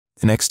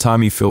The next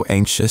time you feel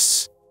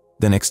anxious,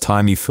 the next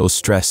time you feel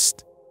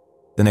stressed,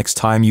 the next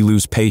time you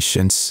lose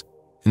patience,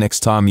 the next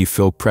time you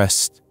feel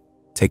pressed,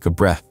 take a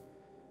breath.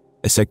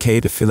 It's okay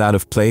to feel out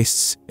of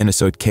place, and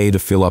it's okay to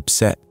feel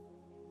upset.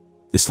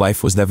 This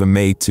life was never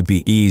made to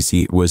be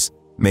easy, it was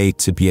made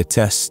to be a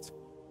test.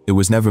 It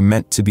was never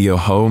meant to be a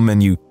home,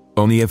 and you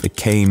only ever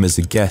came as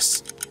a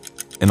guest.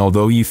 And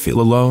although you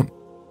feel alone,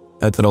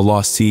 that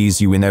Allah sees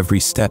you in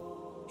every step.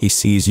 He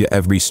sees your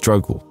every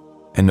struggle,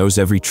 and knows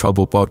every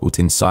trouble bottled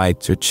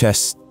inside your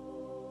chest.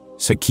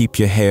 So keep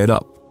your head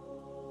up,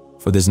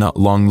 for there's not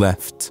long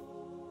left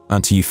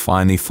until you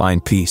finally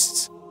find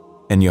peace,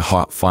 and your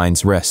heart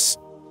finds rest.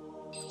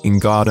 In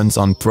gardens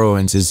on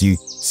thrones as you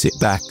sit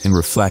back and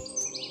reflect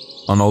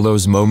on all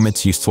those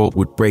moments you thought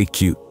would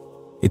break you,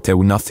 yet they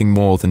were nothing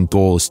more than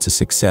doors to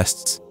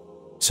success.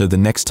 So the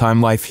next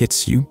time life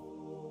hits you,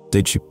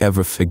 did you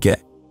ever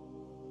forget?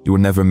 You were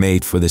never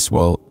made for this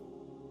world.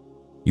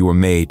 You were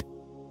made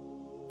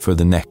for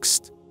the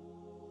next.